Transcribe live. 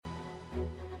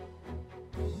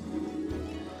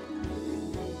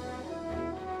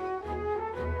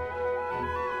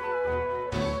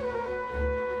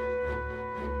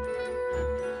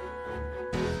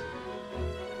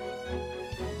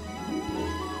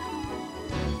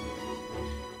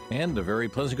And a very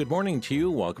pleasant good morning to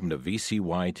you. Welcome to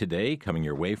VCY Today, coming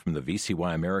your way from the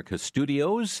VCY America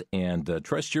studios. And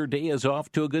trust your day is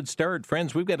off to a good start.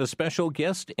 Friends, we've got a special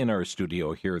guest in our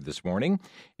studio here this morning,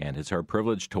 and it's our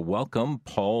privilege to welcome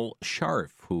Paul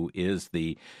Scharf, who is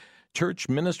the Church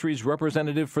Ministries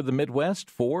representative for the Midwest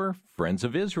for Friends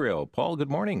of Israel. Paul, good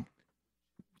morning.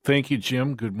 Thank you,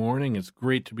 Jim. Good morning. It's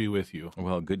great to be with you.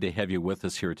 Well, good to have you with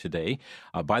us here today.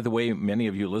 By the way, many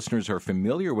of you listeners are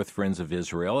familiar with Friends of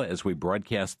Israel as we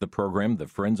broadcast the program, The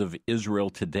Friends of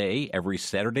Israel Today, every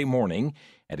Saturday morning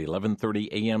at 11:30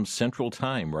 a.m. Central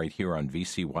Time right here on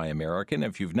VCY America. And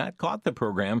if you've not caught the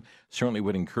program, certainly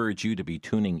would encourage you to be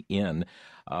tuning in.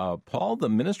 Paul, the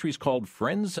ministry is called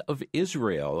Friends of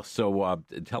Israel. So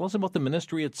tell us about the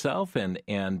ministry itself and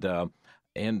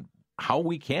how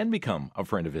we can become a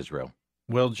friend of Israel.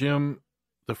 Well, Jim,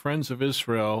 the Friends of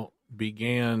Israel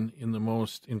began in the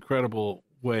most incredible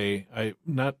way. I'm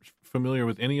not familiar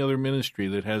with any other ministry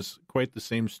that has quite the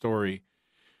same story.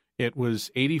 It was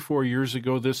 84 years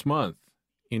ago this month,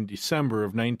 in December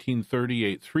of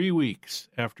 1938, 3 weeks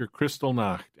after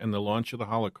Kristallnacht and the launch of the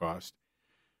Holocaust.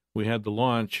 We had the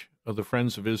launch of the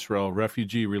Friends of Israel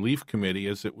Refugee Relief Committee,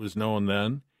 as it was known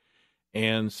then.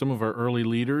 And some of our early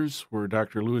leaders were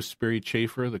Dr. Louis Sperry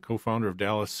Chafer, the co-founder of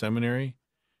Dallas Seminary,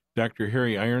 Dr.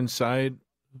 Harry Ironside,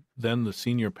 then the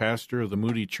senior pastor of the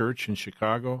Moody Church in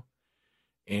Chicago,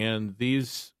 and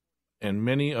these and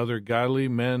many other godly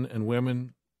men and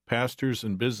women, pastors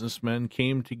and businessmen,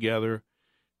 came together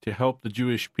to help the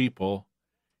Jewish people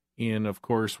in, of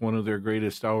course, one of their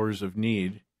greatest hours of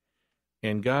need.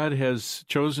 And God has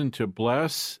chosen to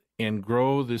bless and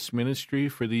grow this ministry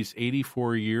for these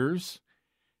 84 years.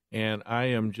 And I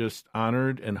am just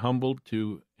honored and humbled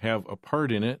to have a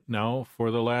part in it now for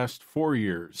the last 4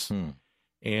 years.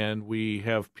 And we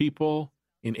have people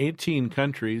in 18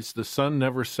 countries. The sun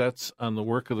never sets on the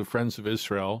work of the Friends of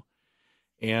Israel.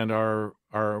 And our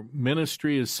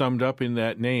ministry is summed up in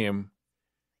that name.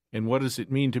 And what does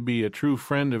it mean to be a true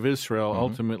friend of Israel?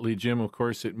 Ultimately, Jim, of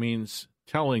course, it means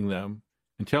telling them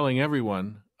and telling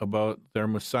everyone about their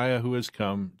Messiah who has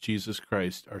come, Jesus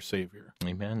Christ, our Savior.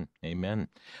 Amen. Amen.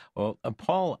 Well,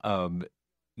 Paul,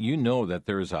 you know that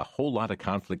there is a whole lot of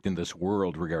conflict in this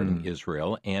world regarding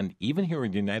Israel, and even here in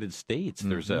the United States,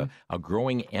 there's a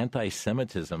growing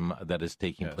anti-Semitism that is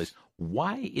taking place.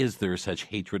 Why is there such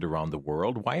hatred around the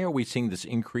world? Why are we seeing this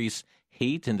increased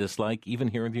hate and dislike even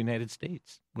here in the United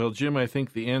States? Well, Jim, I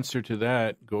think the answer to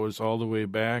that goes all the way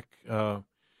back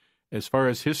as far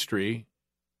as history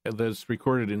that's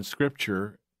recorded in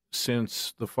Scripture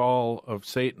since the fall of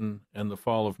Satan and the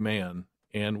fall of man.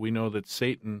 And we know that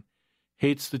Satan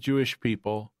hates the Jewish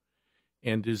people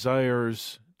and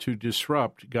desires to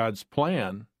disrupt God's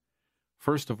plan.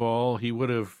 First of all, he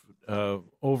would have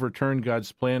overturned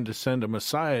God's plan to send a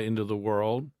Messiah into the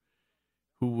world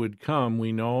who would come,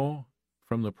 we know,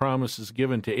 from the promises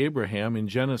given to Abraham in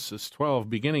Genesis 12,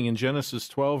 beginning in Genesis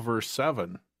 12, verse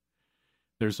 7.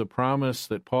 There's a promise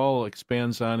that Paul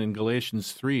expands on in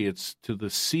Galatians 3. It's to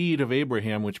the seed of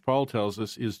Abraham, which Paul tells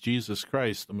us is Jesus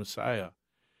Christ, the Messiah.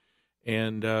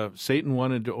 And Satan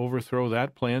wanted to overthrow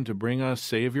that plan to bring a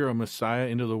Savior, a Messiah,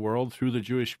 into the world through the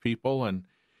Jewish people. And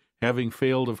having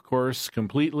failed, of course,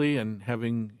 completely, and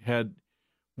having had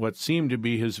what seemed to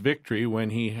be his victory when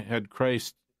he had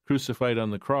Christ crucified on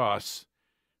the cross,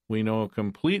 we know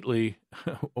completely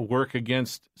a work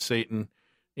against Satan,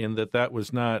 in that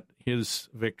was not his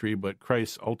victory, but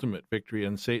Christ's ultimate victory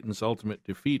and Satan's ultimate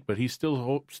defeat. But he still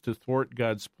hopes to thwart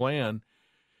God's plan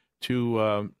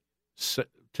to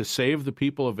save the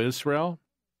people of Israel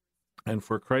and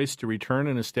for Christ to return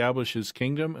and establish his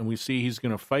kingdom. And we see he's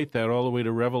going to fight that all the way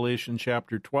to Revelation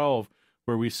chapter 12,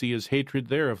 where we see his hatred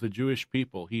there of the Jewish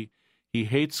people. He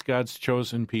hates God's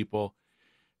chosen people,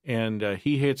 and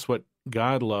he hates what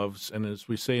God loves. And as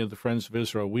we say in the Friends of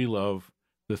Israel, we love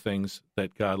the things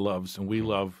that God loves, and we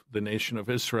love the nation of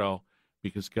Israel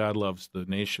because God loves the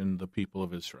nation, the people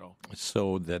of Israel.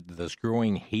 So that this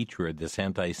growing hatred, this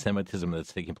anti-Semitism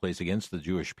that's taking place against the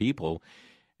Jewish people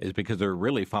is because they're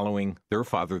really following their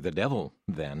father, the devil,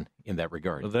 then, in that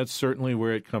regard. Well, that's certainly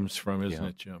where it comes from, isn't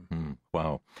it, Jim?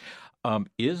 Wow.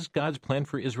 Is God's plan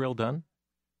for Israel done?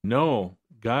 No.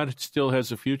 God still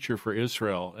has a future for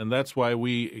Israel, and that's why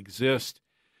we exist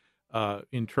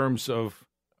in terms of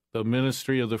the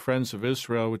ministry of the Friends of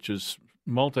Israel, which is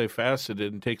multifaceted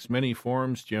and takes many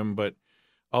forms, Jim, but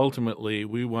ultimately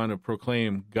we want to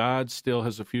proclaim God still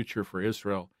has a future for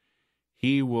Israel.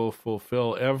 He will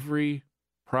fulfill every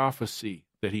prophecy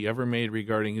that he ever made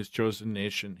regarding his chosen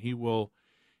nation. He will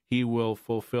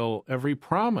fulfill every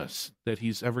promise that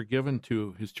he's ever given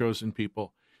to his chosen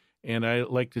people. And I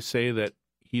like to say that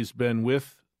He's been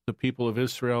with the people of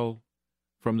Israel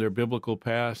from their biblical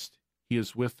past. He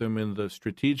is with them in the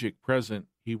strategic present.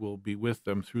 He will be with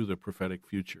them through the prophetic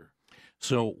future.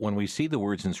 So when we see the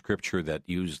words in Scripture that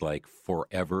use like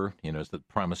forever, as the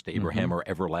promise to Abraham, or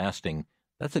everlasting,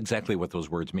 that's exactly what those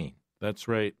words mean. That's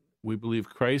right. We believe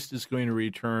Christ is going to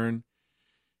return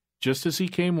just as he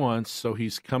came once, so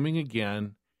he's coming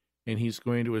again, and he's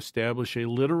going to establish a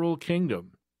literal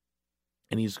kingdom,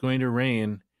 and he's going to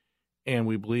reign, and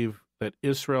we believe that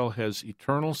Israel has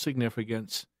eternal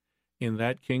significance in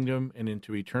that kingdom and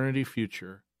into eternity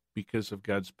future because of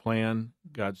God's plan,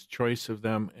 God's choice of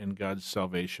them, and God's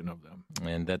salvation of them.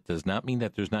 And that does not mean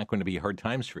that there's not going to be hard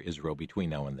times for Israel between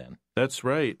now and then. That's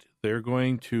right. They're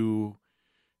going to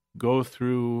go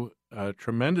through a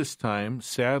tremendous time,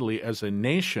 sadly, as a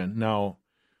nation. Now,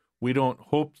 we don't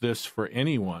hope this for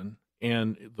anyone.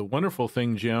 And the wonderful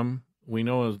thing, Jim, we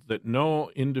know that no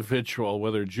individual,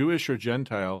 whether Jewish or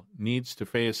Gentile, needs to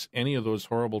face any of those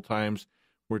horrible times.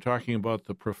 We're talking about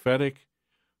the prophetic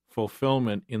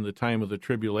fulfillment in the time of the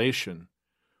tribulation,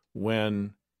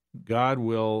 when God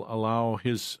will allow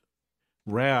his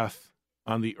wrath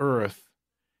on the earth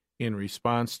in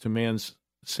response to man's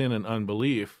sin and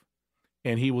unbelief,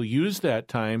 and he will use that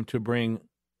time to bring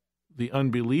the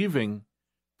unbelieving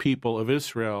people of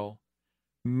Israel,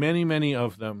 many, many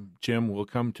of them, Jim, will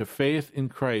come to faith in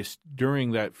Christ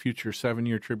during that future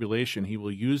 7-year tribulation. He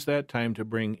will use that time to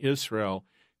bring Israel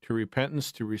to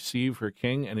repentance, to receive her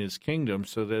king and his kingdom,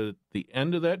 so that at the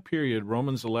end of that period,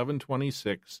 Romans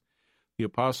 11:26, the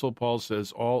Apostle Paul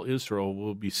says all Israel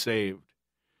will be saved.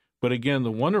 But again,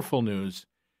 the wonderful news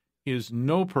is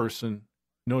no person,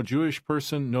 no Jewish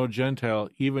person, no Gentile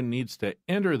even needs to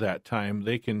enter that time.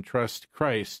 They can trust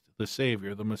Christ, the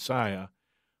Savior, the Messiah,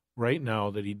 right now,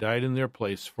 that he died in their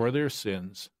place for their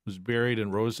sins, was buried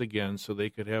and rose again so they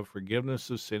could have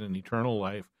forgiveness of sin and eternal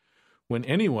life. When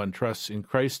anyone trusts in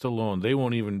Christ alone, they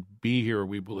won't even be here,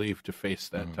 we believe, to face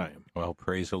that time. Well,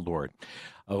 praise the Lord.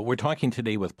 We're talking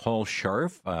today with Paul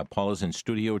Scharf. Paul is in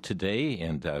studio today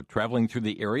and traveling through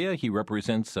the area. He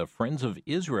represents Friends of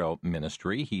Israel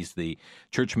Ministry. He's the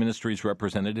church ministry's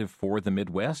representative for the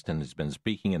Midwest and has been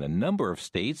speaking in a number of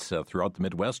states throughout the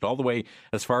Midwest, all the way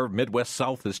as far Midwest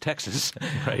south as Texas.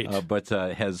 Right. But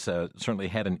has certainly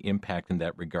had an impact in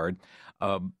that regard.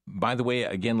 By the way,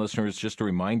 again, listeners, just a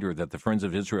reminder that the Friends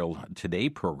of Israel Today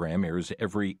program airs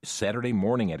every Saturday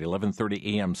morning at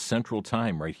 11:30 a.m. Central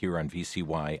Time right here on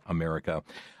VCY America.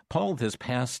 Paul, this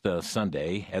past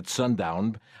Sunday at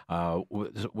sundown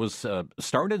was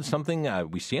started something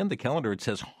we see on the calendar. It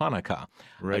says Hanukkah.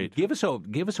 Right. Give us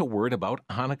a word about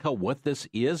Hanukkah, what this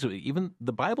is. Even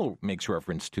the Bible makes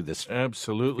reference to this.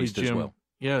 Absolutely, feast Jim. as well.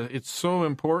 Yeah, it's so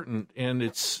important, and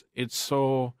it's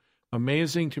so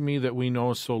amazing to me that we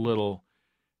know so little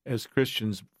as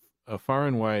Christians, far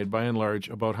and wide, by and large,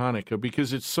 about Hanukkah,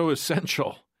 because it's so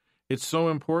essential. It's so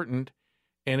important,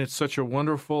 and it's such a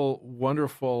wonderful,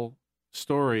 wonderful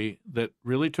story that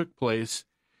really took place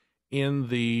in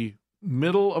the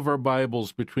middle of our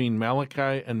Bibles between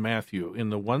Malachi and Matthew in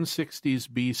the 160s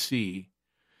BC.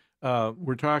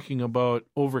 We're talking about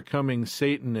overcoming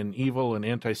Satan and evil and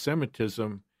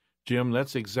anti-Semitism. Jim,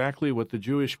 that's exactly what the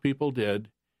Jewish people did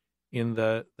in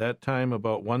that time,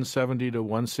 about 170 to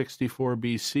 164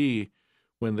 BC,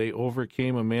 when they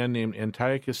overcame a man named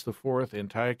Antiochus IV,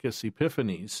 Antiochus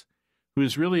Epiphanes, who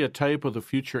is really a type of the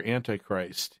future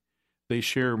Antichrist. They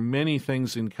share many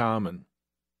things in common.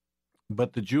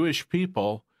 But the Jewish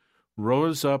people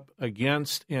rose up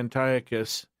against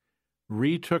Antiochus,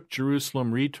 retook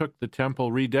Jerusalem, retook the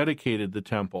temple, rededicated the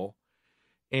temple,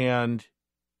 and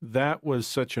that was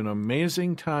such an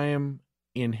amazing time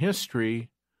in history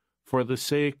for the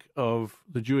sake of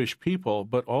the Jewish people,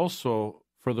 but also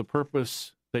for the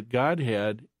purpose that God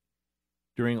had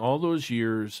during all those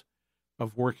years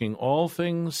of working all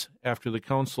things after the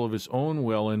counsel of his own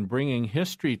will and bringing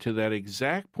history to that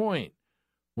exact point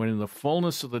when in the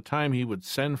fullness of the time he would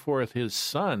send forth his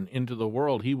Son into the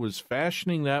world. He was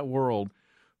fashioning that world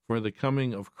for the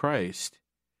coming of Christ.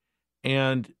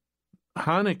 And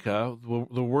Hanukkah,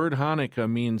 the word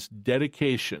Hanukkah means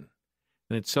dedication.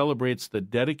 And it celebrates the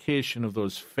dedication of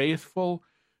those faithful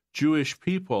Jewish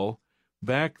people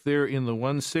back there in the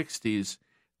 160s.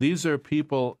 These are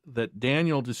people that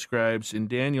Daniel describes in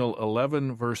Daniel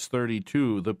 11, verse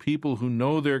 32, the people who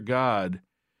know their God,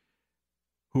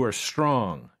 who are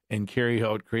strong and carry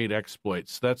out great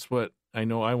exploits. That's what I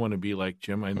know I want to be like,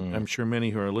 Jim. I'm sure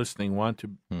many who are listening want to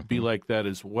be like that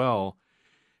as well.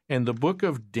 And the book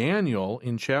of Daniel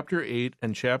in chapter 8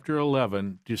 and chapter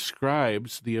 11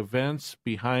 describes the events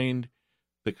behind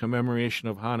the commemoration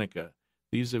of Hanukkah.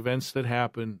 these events that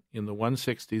happened in the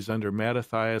 160s under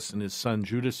Mattathias and his son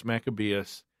Judas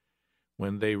Maccabeus,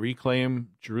 when they reclaim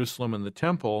Jerusalem and the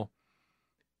temple,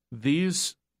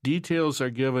 these details are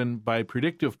given by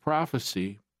predictive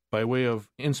prophecy by way of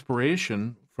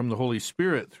inspiration from the Holy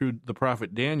Spirit through the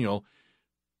prophet Daniel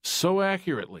so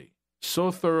accurately,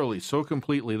 so thoroughly, so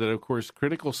completely that, of course,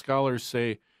 critical scholars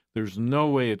say there's no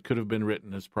way it could have been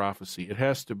written as prophecy. It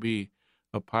has to be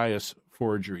a pious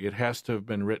forgery. It has to have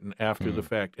been written after the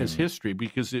fact as history,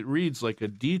 because it reads like a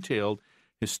detailed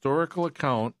historical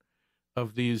account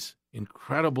of these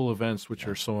incredible events which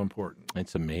are so important.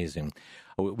 It's amazing.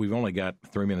 We've only got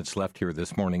 3 minutes left here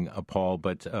this morning, Paul,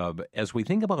 but as we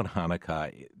think about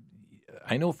Hanukkah,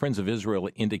 I know Friends of Israel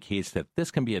indicates that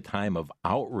this can be a time of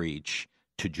outreach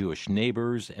to Jewish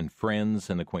neighbors and friends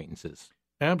and acquaintances.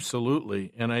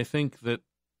 Absolutely. And I think that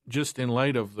just in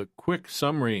light of the quick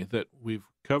summary that we've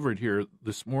covered here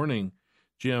this morning,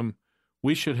 Jim,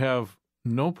 we should have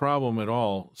no problem at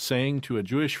all saying to a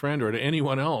Jewish friend or to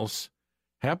anyone else,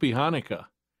 Happy Hanukkah,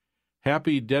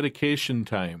 happy dedication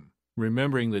time,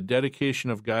 remembering the dedication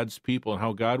of God's people and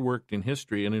how God worked in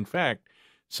history. And in fact,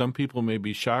 some people may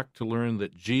be shocked to learn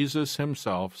that Jesus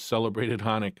himself celebrated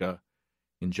Hanukkah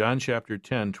in John chapter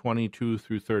 10, 22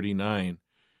 through 39.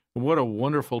 And what a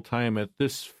wonderful time at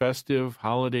this festive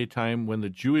holiday time when the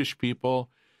Jewish people,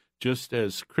 just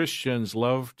as Christians,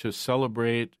 love to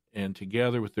celebrate and to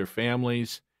gather with their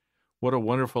families. What a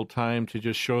wonderful time to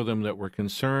just show them that we're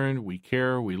concerned, we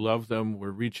care, we love them,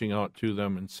 we're reaching out to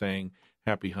them and saying,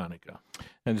 Happy Hanukkah.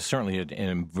 And it's certainly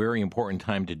a very important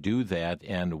time to do that,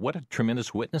 and what a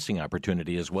tremendous witnessing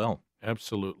opportunity as well.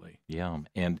 Absolutely. Yeah.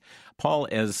 And Paul,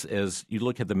 as you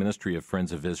look at the ministry of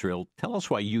Friends of Israel, tell us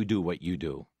why you do what you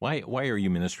do. Why are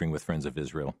you ministering with Friends of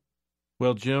Israel?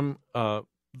 Well, Jim,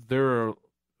 there are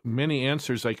many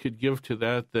answers I could give to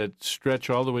that stretch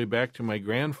all the way back to my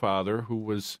grandfather, who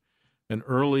was an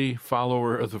early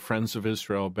follower of the Friends of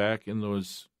Israel back in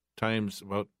those times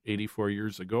about 84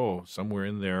 years ago, somewhere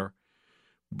in there.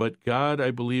 But God,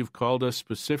 I believe, called us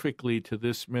specifically to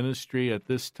this ministry at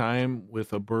this time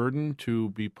with a burden to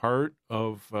be part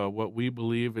of what we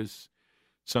believe is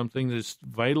something that's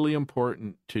vitally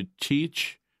important, to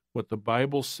teach what the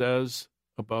Bible says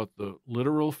about the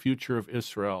literal future of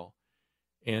Israel,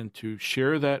 and to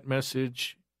share that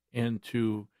message and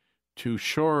to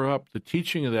shore up the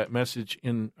teaching of that message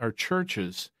in our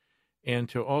churches, and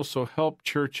to also help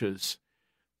churches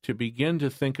to begin to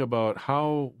think about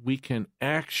how we can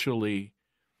actually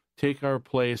take our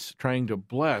place trying to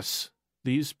bless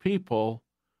these people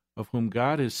of whom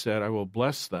God has said, I will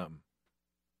bless them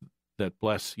that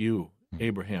bless you,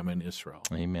 Abraham and Israel.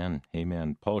 Amen.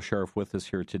 Amen. Paul Scharf with us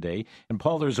here today. And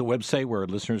Paul, there's a website where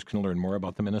listeners can learn more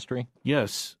about the ministry?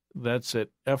 Yes, that's at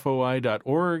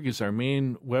foi.org is our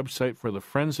main website for the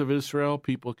Friends of Israel.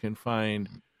 People can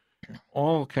find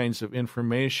all kinds of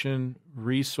information,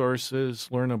 resources,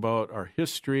 learn about our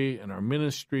history and our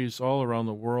ministries all around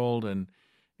the world, and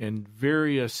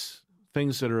various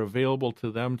things that are available to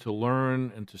them to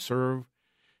learn and to serve.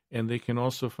 And they can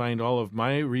also find all of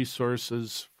my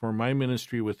resources for my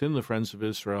ministry within the Friends of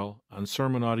Israel on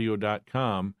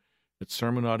sermonaudio.com. It's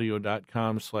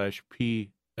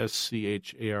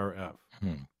sermonaudio.com/PSCHARF.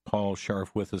 Paul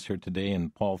Scharf with us here today.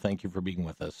 And Paul, thank you for being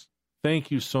with us. Thank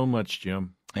you so much,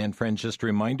 Jim. And friends, just a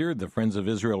reminder, the Friends of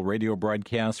Israel radio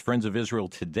broadcast, Friends of Israel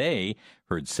Today,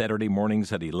 heard Saturday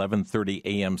mornings at 11:30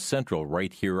 a.m. Central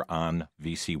right here on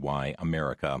VCY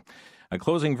America. A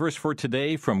closing verse for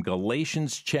today from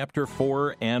Galatians chapter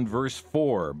 4 and verse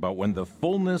 4. But when the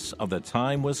fullness of the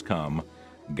time was come,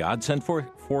 God sent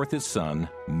forth his Son,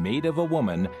 made of a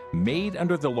woman, made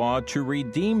under the law, to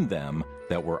redeem them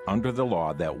that were under the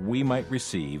law, that we might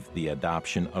receive the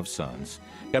adoption of sons.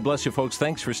 God bless you, folks.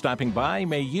 Thanks for stopping by.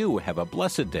 May you have a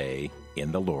blessed day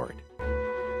in the Lord.